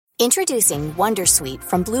Introducing Wondersuite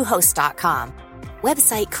from Bluehost.com.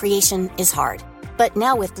 Website creation is hard, but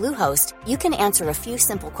now with Bluehost, you can answer a few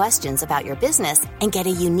simple questions about your business and get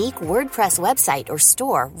a unique WordPress website or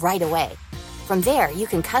store right away. From there, you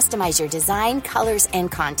can customize your design, colors,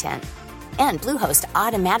 and content. And Bluehost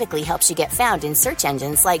automatically helps you get found in search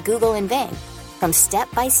engines like Google and Bing. From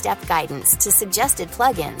step-by-step guidance to suggested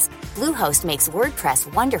plugins, Bluehost makes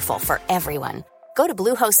WordPress wonderful for everyone. Go to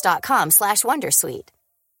bluehost.com/wondersuite.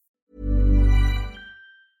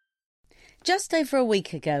 Just over a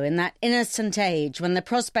week ago, in that innocent age when the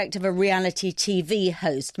prospect of a reality TV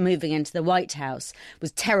host moving into the White House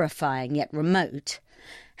was terrifying yet remote,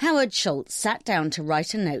 Howard Schultz sat down to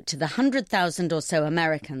write a note to the 100,000 or so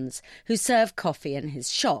Americans who serve coffee in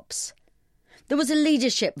his shops. There was a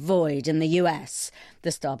leadership void in the US, the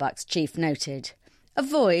Starbucks chief noted, a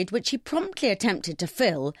void which he promptly attempted to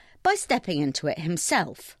fill by stepping into it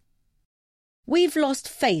himself. "We've lost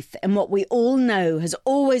faith in what we all know has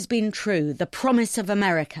always been true, the promise of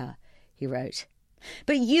America," he wrote.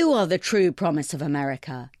 "But you are the true promise of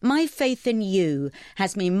America. My faith in you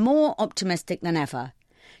has me more optimistic than ever.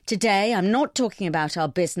 Today, I'm not talking about our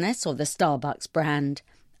business or the Starbucks brand.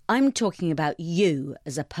 I'm talking about you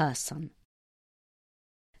as a person."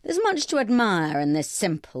 There's much to admire in this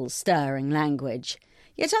simple, stirring language,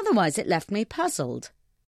 yet otherwise it left me puzzled.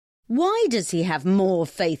 Why does he have more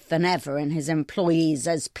faith than ever in his employees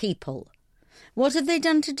as people? What have they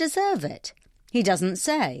done to deserve it? He doesn't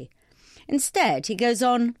say. Instead, he goes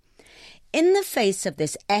on, "In the face of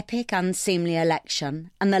this epic, unseemly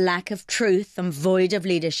election and the lack of truth and void of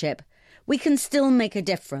leadership, we can still make a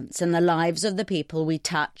difference in the lives of the people we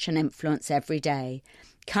touch and influence every day.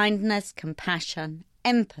 Kindness, compassion,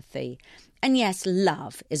 empathy, and yes,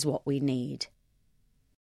 love is what we need."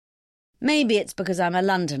 Maybe it's because I'm a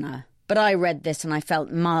Londoner, but I read this and I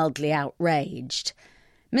felt mildly outraged.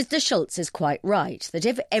 Mr. Schultz is quite right that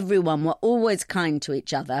if everyone were always kind to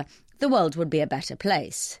each other, the world would be a better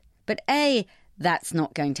place. But A, that's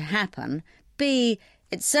not going to happen. B,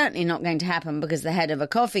 it's certainly not going to happen because the head of a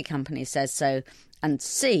coffee company says so. And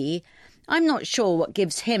C, I'm not sure what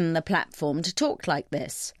gives him the platform to talk like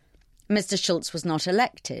this. Mr. Schultz was not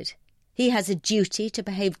elected. He has a duty to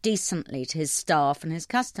behave decently to his staff and his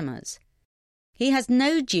customers. He has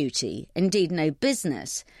no duty, indeed no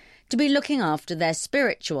business, to be looking after their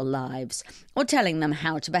spiritual lives or telling them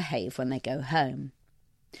how to behave when they go home.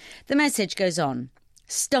 The message goes on.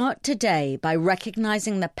 Start today by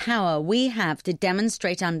recognising the power we have to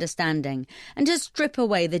demonstrate understanding and to strip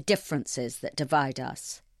away the differences that divide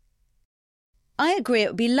us. I agree it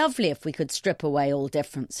would be lovely if we could strip away all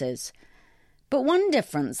differences. But one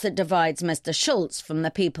difference that divides Mr. Schultz from the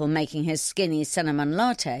people making his skinny cinnamon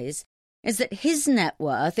lattes is that his net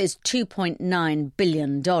worth is $2.9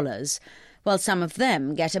 billion, while some of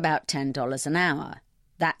them get about $10 an hour.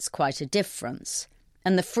 That's quite a difference.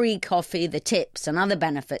 And the free coffee, the tips and other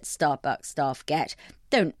benefits Starbucks staff get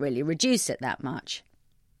don't really reduce it that much.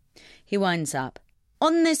 He winds up,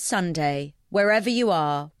 "On this Sunday, wherever you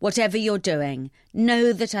are, whatever you're doing,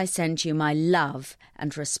 know that I send you my love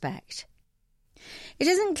and respect." It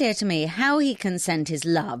isn't clear to me how he can send his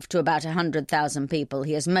love to about 100,000 people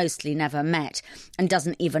he has mostly never met and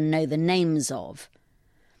doesn't even know the names of.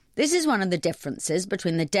 This is one of the differences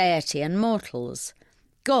between the deity and mortals.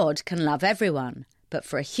 God can love everyone, but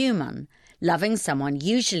for a human, loving someone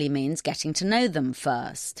usually means getting to know them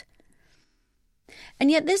first. And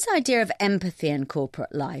yet this idea of empathy in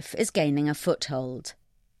corporate life is gaining a foothold.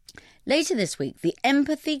 Later this week, the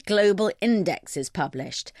Empathy Global Index is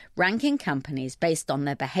published, ranking companies based on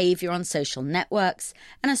their behaviour on social networks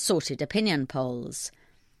and assorted opinion polls.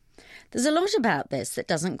 There's a lot about this that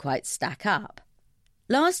doesn't quite stack up.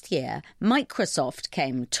 Last year, Microsoft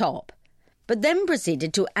came top, but then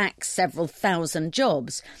proceeded to axe several thousand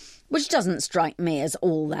jobs, which doesn't strike me as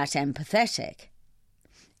all that empathetic.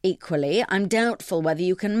 Equally, I'm doubtful whether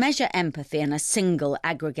you can measure empathy in a single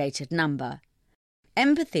aggregated number.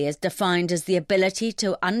 Empathy is defined as the ability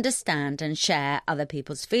to understand and share other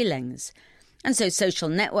people's feelings, and so social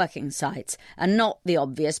networking sites are not the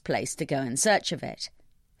obvious place to go in search of it.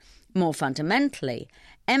 More fundamentally,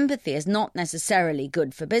 empathy is not necessarily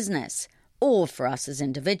good for business, or for us as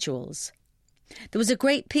individuals. There was a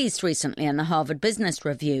great piece recently in the Harvard Business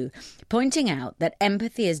Review pointing out that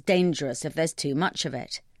empathy is dangerous if there's too much of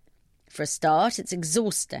it. For a start, it's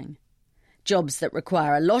exhausting. Jobs that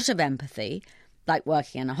require a lot of empathy, like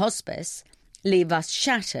working in a hospice, leave us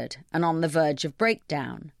shattered and on the verge of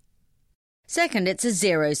breakdown. Second, it's a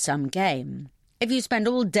zero-sum game. If you spend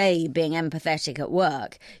all day being empathetic at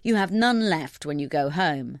work, you have none left when you go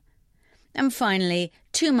home. And finally,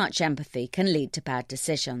 too much empathy can lead to bad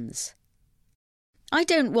decisions. I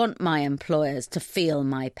don't want my employers to feel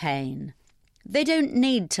my pain. They don't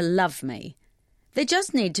need to love me. They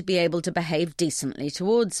just need to be able to behave decently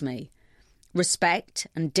towards me. Respect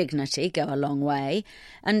and dignity go a long way,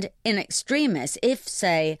 and in extremis, if,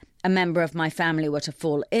 say, a member of my family were to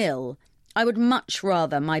fall ill, I would much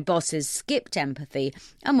rather my bosses skipped empathy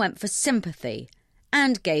and went for sympathy,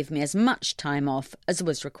 and gave me as much time off as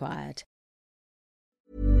was required.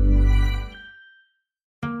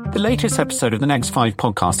 The latest episode of the Next 5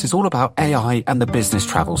 podcast is all about AI and the business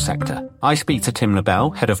travel sector. I speak to Tim LaBelle,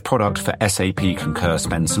 head of product for SAP Concur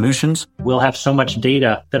Spend Solutions. We'll have so much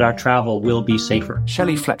data that our travel will be safer.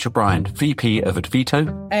 Shelley Fletcher-Bryant, VP of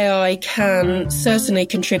Advito. AI can certainly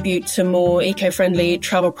contribute to more eco-friendly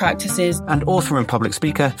travel practices. And author and public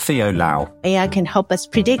speaker Theo Lau. AI can help us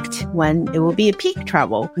predict when it will be a peak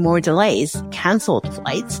travel, more delays, cancelled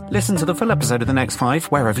flights. Listen to the full episode of the Next 5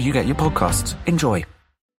 wherever you get your podcasts. Enjoy.